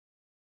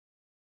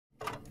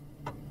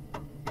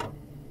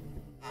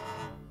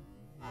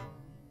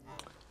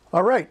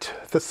All right,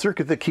 the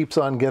circuit that keeps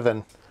on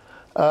giving.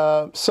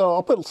 So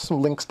I'll put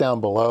some links down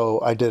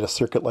below. I did a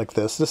circuit like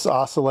this. This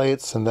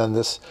oscillates, and then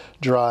this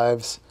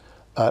drives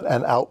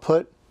an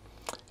output.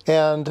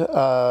 And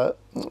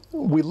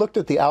we looked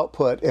at the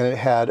output, and it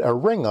had a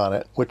ring on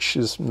it, which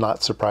is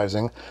not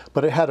surprising,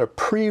 but it had a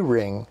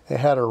pre-ring. It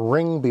had a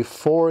ring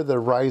before the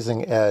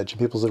rising edge.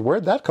 And people said,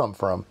 where'd that come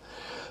from?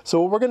 So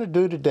what we're going to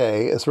do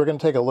today is we're going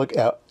to take a look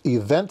at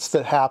events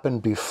that happen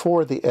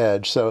before the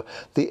edge. So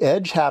the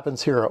edge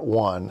happens here at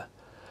 1,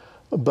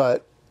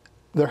 but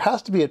there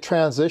has to be a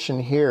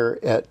transition here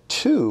at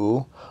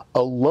 2,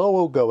 a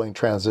low going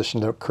transition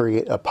to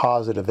create a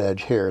positive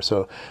edge here.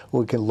 So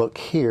we can look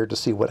here to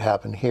see what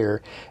happened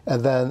here.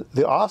 And then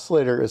the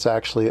oscillator is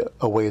actually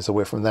a ways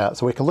away from that.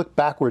 So we can look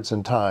backwards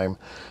in time.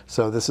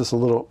 So this is a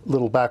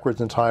little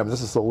backwards in time.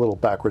 This is a little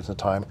backwards in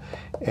time.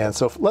 And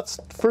so let's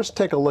first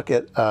take a look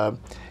at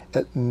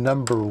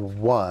number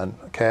 1,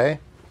 okay?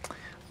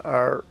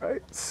 All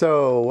right,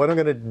 so what I'm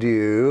gonna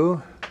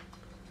do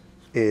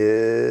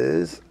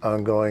is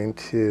I'm going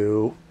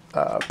to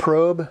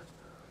probe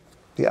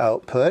the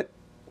output,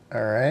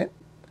 all right?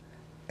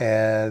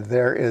 And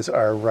there is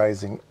our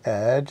rising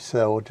edge,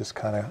 so we'll just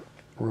kind of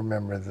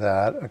remember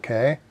that,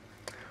 okay?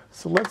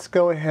 So let's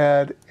go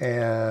ahead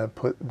and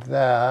put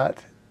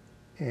that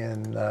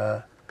in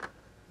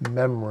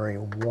memory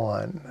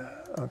 1,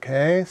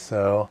 okay?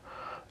 So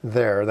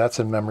there, that's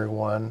in memory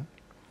 1.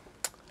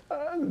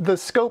 The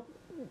scope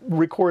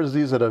records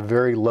these at a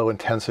very low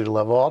intensity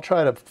level. I'll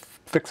try to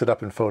fix it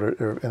up in photo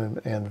or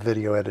in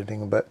video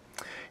editing, but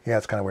yeah,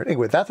 it's kind of weird.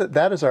 Anyway,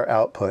 that is our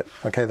output.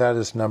 Okay, that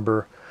is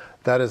number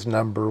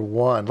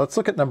 1. Let's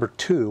look at number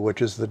 2,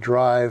 which is the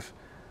drive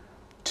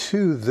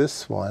to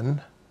this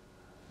one.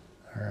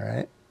 All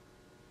right,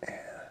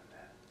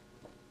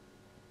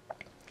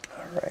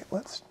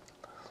 let's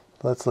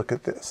look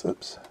at this.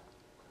 Oops.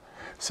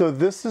 So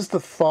this is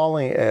the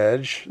falling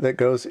edge that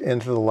goes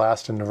into the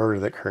last inverter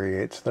that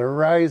creates the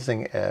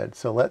rising edge.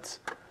 So let's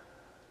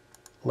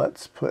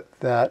put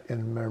that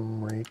in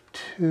memory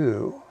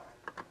 2.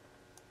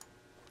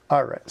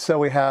 All right, so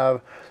we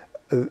have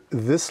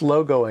this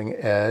low going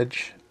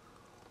edge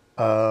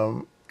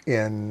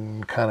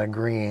in kind of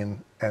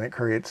green, and it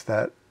creates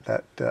that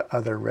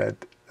other red,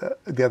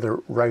 the other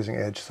rising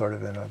edge sort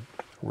of in a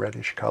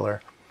reddish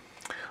color.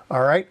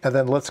 All right, and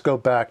then let's go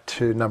back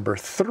to number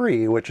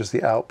 3, which is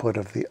the output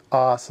of the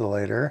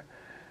oscillator,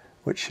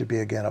 which should be,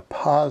 again, a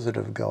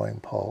positive going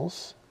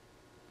pulse,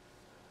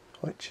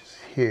 which is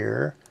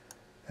here.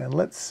 And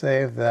let's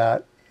save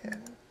that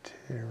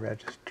into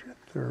register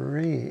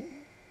 3.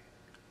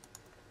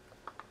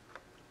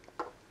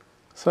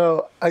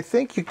 So I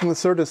think you can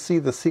sort of see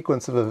the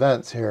sequence of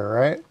events here,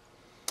 right?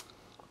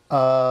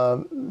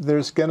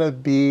 There's going to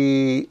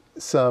be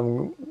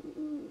some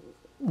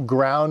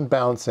ground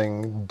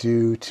bouncing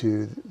due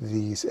to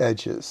these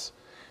edges.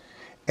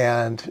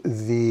 And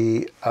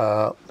the,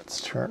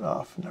 let's turn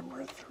off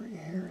number 3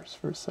 here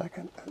for a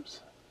second.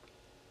 Oops.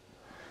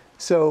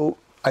 So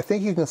I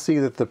think you can see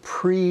that the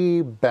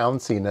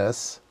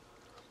pre-bounciness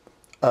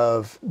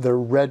of the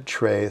red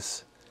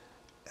trace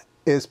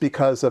is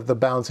because of the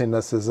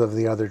bounciness of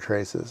the other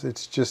traces.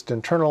 It's just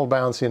internal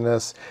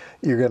bounciness.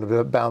 You're going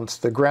to bounce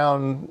the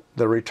ground,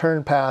 the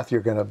return path.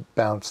 You're going to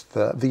bounce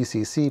the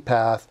VCC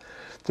path.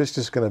 There's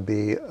just going to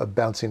be a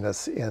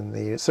bounciness in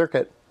the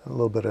circuit, a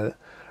little bit of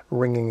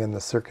ringing in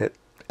the circuit,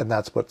 and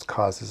that's what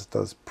causes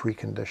those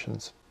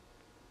preconditions.